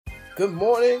Good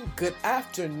morning, good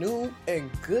afternoon,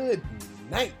 and good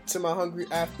night to my hungry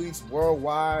athletes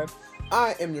worldwide.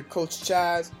 I am your coach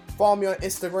Chaz. Follow me on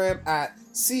Instagram at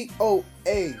COACHCHAZZ.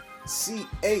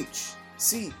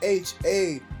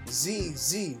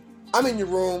 I'm in your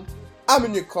room. I'm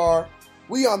in your car.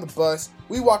 We on the bus.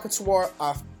 We walking toward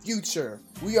our future.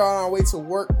 We are on our way to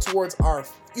work towards our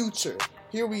future.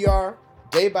 Here we are,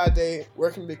 day by day,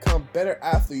 working to become better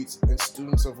athletes and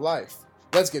students of life.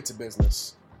 Let's get to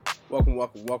business.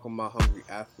 Welcome, my hungry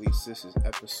athletes. This is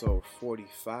episode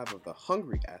 45 of the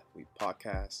Hungry Athlete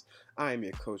Podcast. I am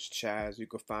your coach Chaz. You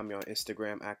can find me on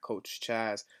Instagram at Coach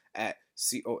Chaz at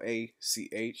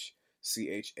COACHCHAZZ.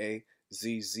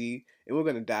 And we're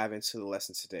going to dive into the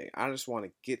lesson today. I just want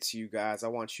to get to you guys. I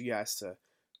want you guys to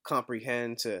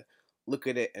comprehend, to look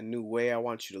at it a new way. I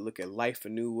want you to look at life a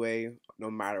new way, no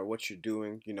matter what you're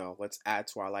doing. Let's add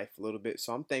to our life a little bit.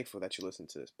 So I'm thankful that you listen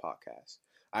to this podcast.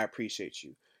 I appreciate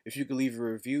you. If you could leave a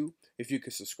review, if you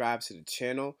could subscribe to the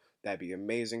channel, that'd be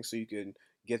amazing. So you can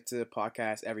get to the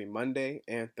podcast every Monday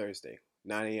and Thursday,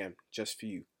 9 a.m. just for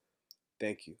you.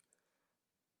 Thank you.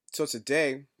 So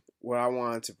today, what I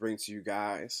wanted to bring to you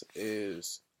guys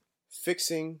is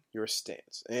fixing your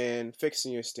stance. And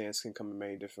fixing your stance can come in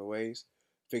many different ways.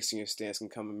 Fixing your stance can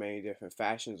come in many different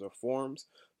fashions or forms.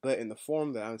 But in the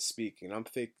form that I'm speaking, I'm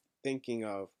thinking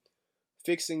of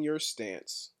fixing your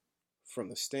stance from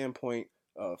the standpoint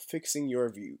of fixing your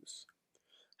views.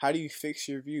 How do you fix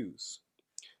your views?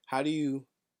 How do you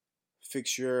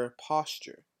fix your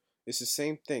posture? It's the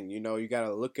same thing. You got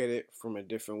to look at it from a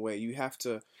different way. You have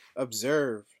to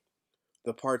observe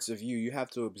the parts of you. You have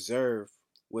to observe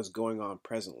what's going on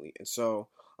presently. And so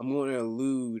I'm going to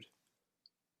allude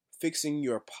fixing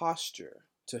your posture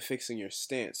to fixing your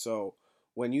stance. So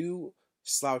when you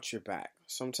slouch your back,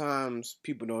 sometimes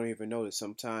people don't even notice.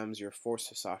 Sometimes you're forced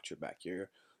to slouch your back. You're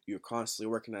constantly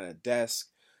working at a desk.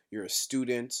 You're a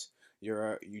student.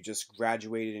 You just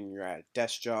graduated and you're at a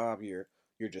desk job. You're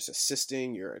just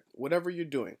assisting. You're whatever you're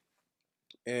doing,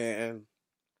 and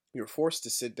you're forced to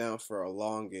sit down for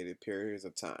elongated periods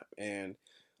of time. And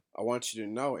I want you to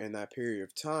know, in that period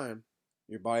of time,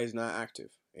 your body's not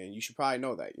active, and you should probably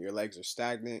know that your legs are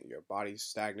stagnant, your body's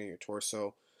stagnant, your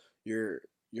torso, you're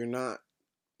not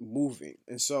moving.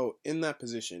 And so, in that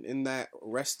position, in that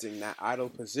resting, that idle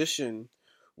position,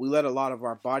 we let a lot of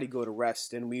our body go to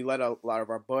rest, and we let a lot of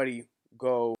our body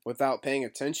go without paying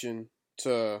attention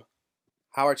to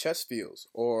how our chest feels,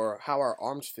 or how our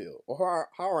arms feel, or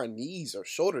how our knees or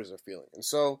shoulders are feeling. And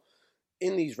so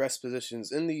in these rest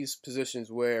positions, in these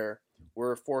positions where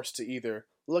we're forced to either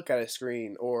look at a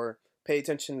screen or pay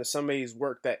attention to somebody's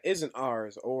work that isn't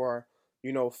ours, or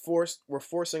we're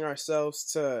forcing ourselves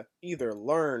to either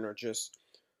learn or just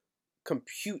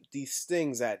compute these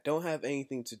things that don't have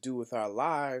anything to do with our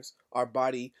lives, our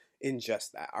body ingests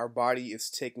that. Our body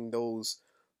is taking those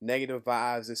negative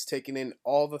vibes. It's taking in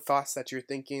all the thoughts that you're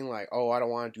thinking, like, oh, I don't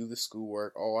want to do the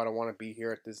schoolwork. Oh, I don't want to be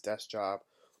here at this desk job.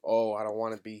 Oh, I don't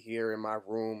want to be here in my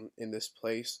room in this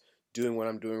place doing what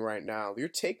I'm doing right now. You're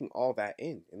taking all that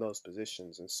in those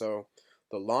positions. And so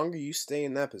the longer you stay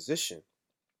in that position,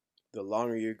 the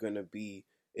longer you're going to be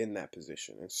in that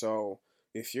position. And so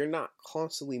if you're not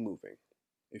constantly moving,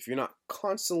 if you're not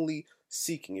constantly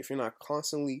seeking, if you're not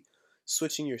constantly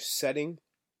switching your setting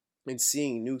and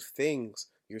seeing new things,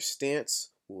 your stance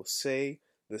will stay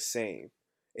the same.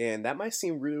 And that might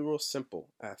seem really, real simple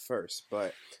at first,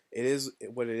 but it is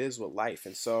what it is with life.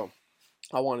 And so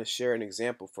I want to share an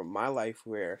example from my life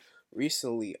where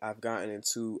recently I've gotten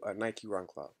into a Nike Run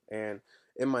Club. And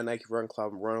in my Nike Run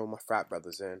Club, I'm running with my frat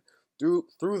brothers. And through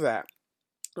that,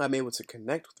 I'm able to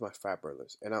connect with my frat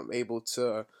brothers, and I'm able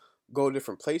to go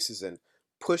different places and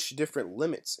push different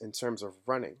limits in terms of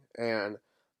running. And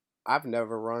I've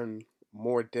never run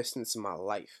more distance in my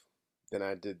life than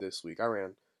I did this week. I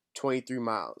ran 23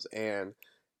 miles, and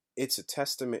it's a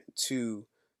testament to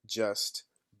just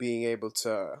being able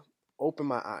to open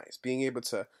my eyes, being able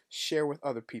to share with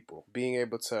other people, being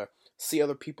able to see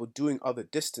other people doing other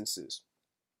distances.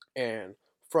 And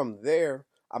from there,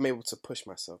 I'm able to push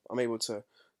myself. I'm able to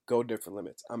go different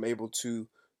limits. I'm able to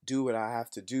do what I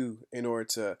have to do in order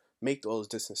to make those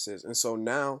distances. And so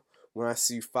now when I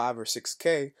see 5 or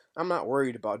 6K, I'm not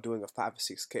worried about doing a 5 or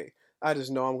 6K. I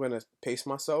just know I'm going to pace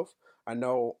myself. I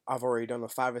know I've already done a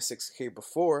 5 or 6K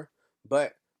before,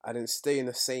 but I didn't stay in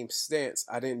the same stance.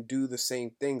 I didn't do the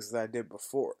same things that I did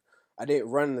before. I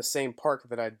didn't run in the same park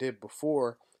that I did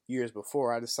before, years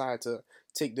before. I decided to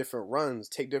take different runs,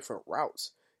 take different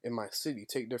routes in my city,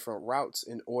 take different routes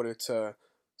in order to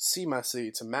see my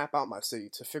city, to map out my city,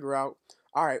 to figure out,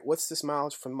 all right, what's this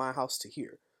mileage from my house to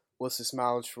here? What's this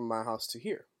mileage from my house to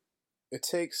here? It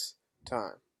takes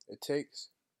time. It takes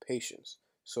patience.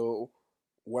 So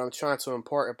what I'm trying to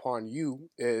impart upon you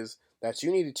is that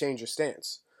you need to change your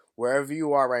stance. Wherever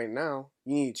you are right now,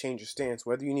 you need to change your stance.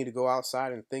 Whether you need to go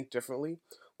outside and think differently,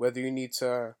 whether you need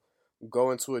to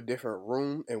go into a different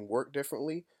room and work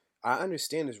differently. I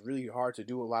understand it's really hard to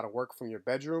do a lot of work from your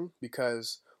bedroom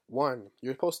because, one,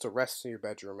 you're supposed to rest in your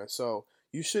bedroom. And so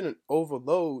you shouldn't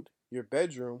overload your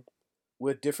bedroom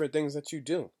with different things that you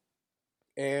do.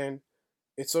 And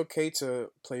it's okay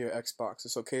to play your Xbox.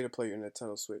 It's okay to play your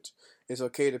Nintendo Switch. It's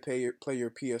okay to play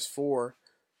your PS4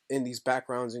 in these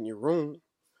backgrounds in your room.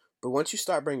 But once you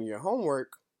start bringing your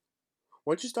homework,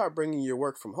 once you start bringing your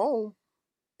work from home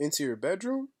into your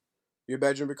bedroom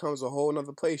becomes a whole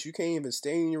nother place. You can't even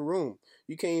stay in your room.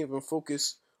 You can't even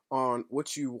focus on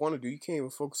what you want to do. You can't even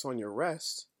focus on your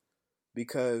rest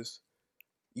because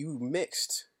you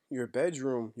mixed your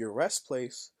bedroom, your rest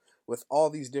place, with all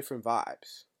these different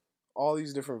vibes. All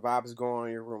these different vibes going on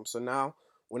in your room. So now,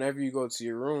 whenever you go to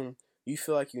your room, you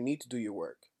feel like you need to do your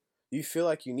work. You feel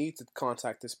like you need to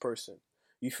contact this person.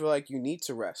 You feel like you need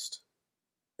to rest.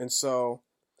 And so,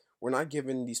 we're not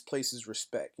giving these places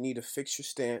respect. You need to fix your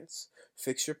stance,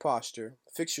 fix your posture,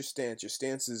 fix your stance. Your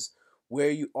stance is where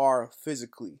you are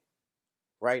physically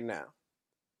right now.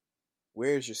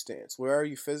 Where is your stance? Where are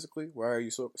you physically? Where are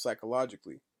you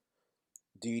psychologically?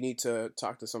 Do you need to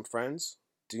talk to some friends?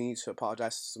 Do you need to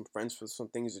apologize to some friends for some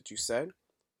things that you said?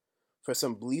 For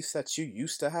some beliefs that you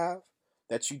used to have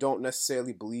that you don't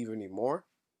necessarily believe anymore?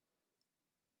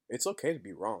 It's okay to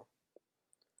be wrong.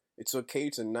 It's okay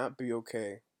to not be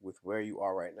okay with where you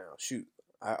are right now. Shoot,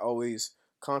 I always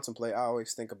I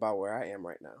always think about where I am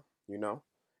right now, you know?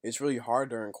 It's really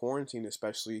hard during quarantine,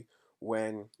 especially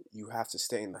when you have to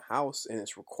stay in the house and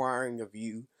it's requiring of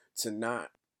you to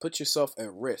not put yourself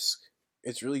at risk.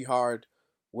 It's really hard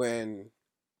when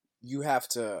you have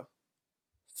to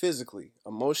physically,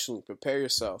 emotionally prepare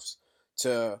yourselves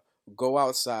to go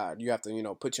outside. You have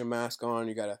to, put your mask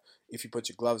on. If you put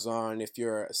your gloves on, if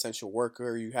you're an essential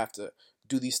worker, you have to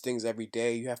do these things every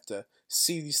day. You have to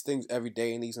see these things every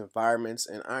day in these environments.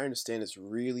 And I understand it's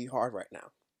really hard right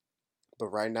now. But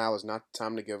right now is not the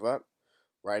time to give up.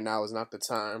 Right now is not the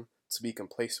time to be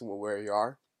complacent with where you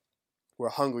are. We're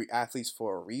hungry athletes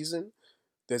for a reason.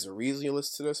 There's a reason you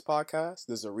listen to this podcast.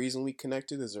 There's a reason we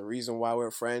connected. There's a reason why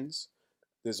we're friends.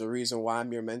 There's a reason why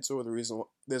I'm your mentor.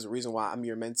 There's a reason why I'm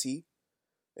your mentee.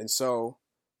 And so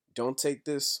don't take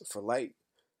this for light.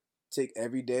 Take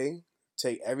every day,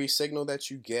 take every signal that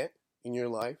you get in your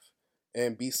life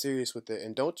and be serious with it.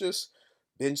 And don't just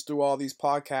binge through all these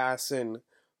podcasts and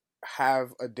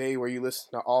have a day where you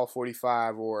listen to all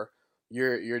 45 or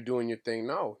you're doing your thing.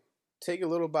 No, take it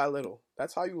little by little.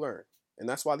 That's how you learn. And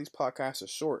that's why these podcasts are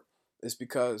short. It's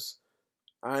because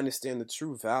I understand the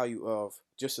true value of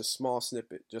just a small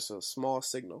snippet, just a small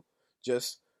signal,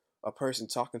 just a person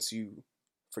talking to you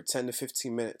for 10 to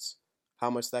 15 minutes. How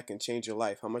much that can change your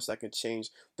life, how much that can change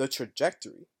the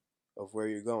trajectory of where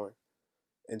you're going.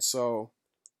 And so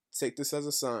take this as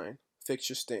a sign. Fix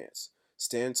your stance.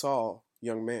 Stand tall,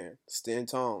 young man. Stand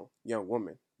tall, young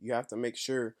woman. You have to make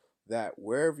sure that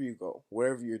wherever you go,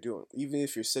 wherever you're doing, even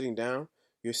if you're sitting down,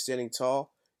 you're standing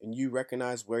tall and you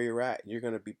recognize where you're at. You're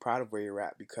going to be proud of where you're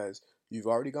at because you've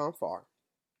already gone far.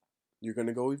 You're going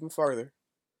to go even further.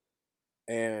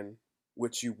 And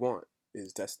what you want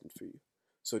is destined for you.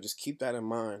 So just keep that in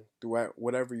mind throughout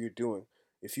whatever you're doing.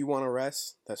 If you want to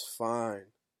rest, that's fine.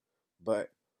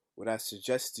 But what I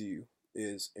suggest to you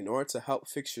is in order to help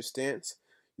fix your stance,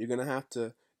 you're going to have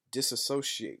to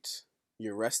disassociate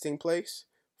your resting place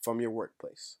from your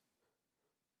workplace.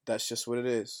 That's just what it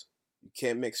is. You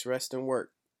can't mix rest and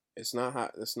work. That's not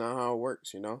how it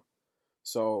works,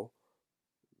 So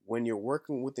when you're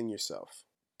working within yourself,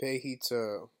 pay heed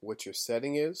to what your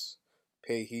setting is.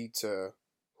 Pay heed to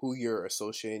who you're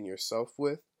associating yourself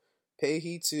with. Pay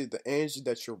heed to the energy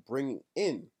that you're bringing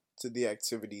in to the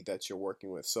activity that you're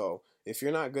working with. So if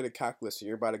you're not good at calculus and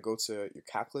you're about to go to your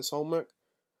calculus homework,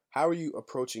 how are you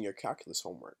approaching your calculus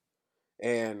homework?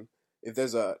 And if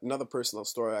there's another personal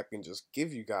story I can just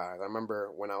give you guys, I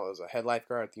remember when I was a head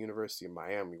lifeguard at the University of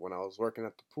Miami, when I was working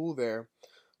at the pool there,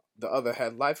 the other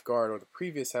head lifeguard or the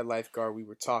previous head lifeguard, we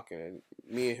were talking, and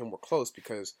me and him were close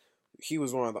because he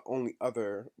was one of the only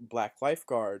other black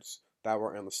lifeguards that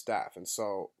were on the staff. And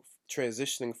so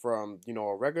transitioning from,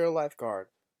 a regular lifeguard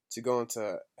to going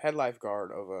to head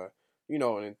lifeguard of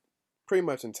an pretty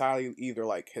much entirely either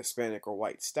like Hispanic or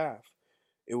white staff,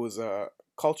 it was a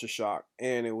culture shock,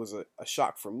 and it was a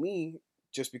shock for me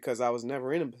just because I was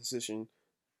never in a position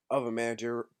of a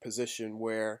manager position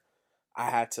where I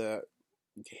had to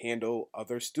handle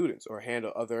other students or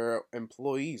handle other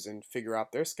employees and figure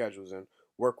out their schedules and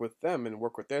work with them and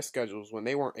work with their schedules when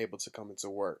they weren't able to come into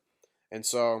work. And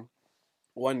so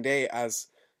one day, as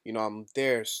I'm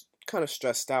there kind of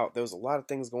stressed out. There was a lot of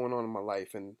things going on in my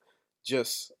life, and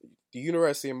just the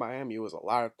University of Miami was a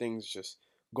lot of things just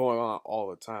going on all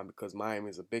the time because Miami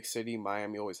is a big city.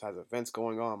 Miami always has events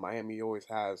going on. Miami always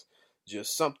has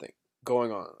just something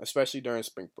going on, especially during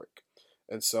spring break.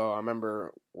 And so I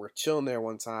remember we're chilling there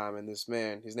one time, and this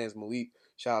man, his name's Malik.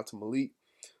 Shout out to Malik.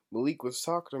 Malik was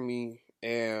talking to me,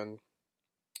 and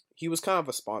he was kind of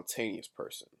a spontaneous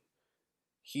person.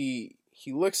 He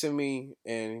looks at me,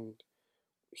 and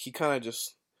he kind of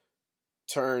just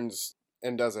turns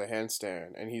and does a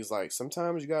handstand. And he's like,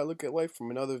 sometimes you got to look at life from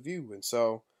another view. And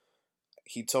so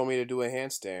he told me to do a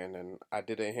handstand, and I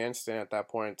did a handstand at that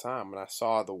point in time, and I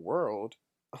saw the world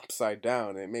upside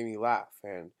down, and it made me laugh.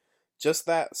 And just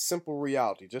that simple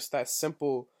reality, just that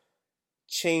simple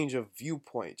change of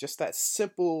viewpoint, just that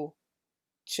simple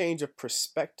change of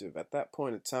perspective at that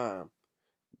point in time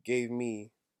gave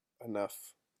me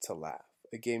enough to laugh.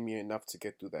 It gave me enough to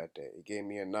get through that day. It gave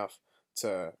me enough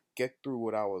to get through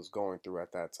what I was going through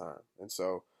at that time. And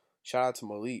so shout out to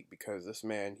Malik, because this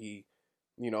man, he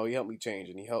helped me change,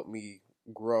 and he helped me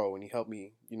grow, and he helped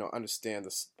me, understand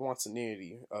the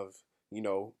spontaneity of,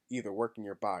 either working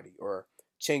your body or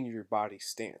changing your body's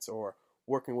stance or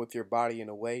working with your body in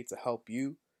a way to help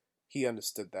you. He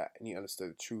understood that, and he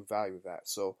understood the true value of that.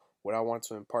 So what I want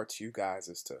to impart to you guys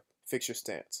is to fix your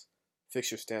stance.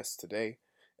 Fix your stance today,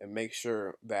 and make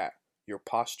sure that your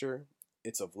posture,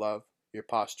 it's of love. Your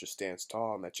posture stands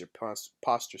tall, and that your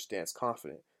posture stands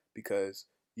confident, because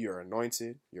you're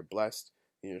anointed, you're blessed,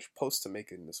 and you're supposed to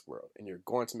make it in this world, and you're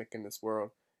going to make it in this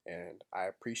world. And I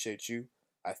appreciate you.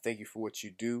 I thank you for what you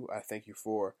do. I thank you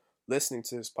for listening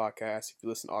to this podcast. If you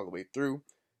listen all the way through,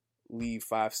 leave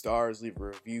 5 stars, leave a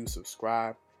review,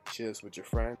 subscribe, share this with your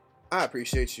friend. I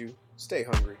appreciate you. Stay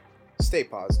hungry, stay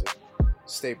positive,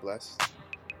 stay blessed.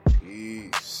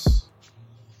 Peace.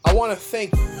 I want to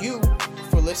thank you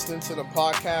for listening to the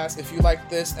podcast. If you like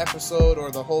this episode or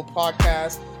the whole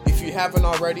podcast, if you haven't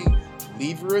already,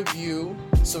 leave a review,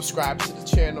 subscribe to the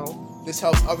channel. This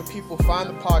helps other people find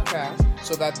the podcast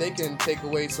so that they can take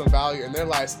away some value in their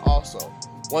lives also.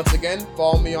 Once again,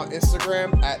 follow me on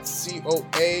Instagram at COACHCHAZZ.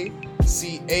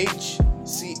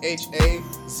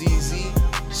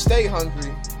 Stay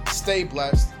hungry, stay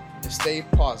blessed, and stay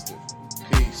positive.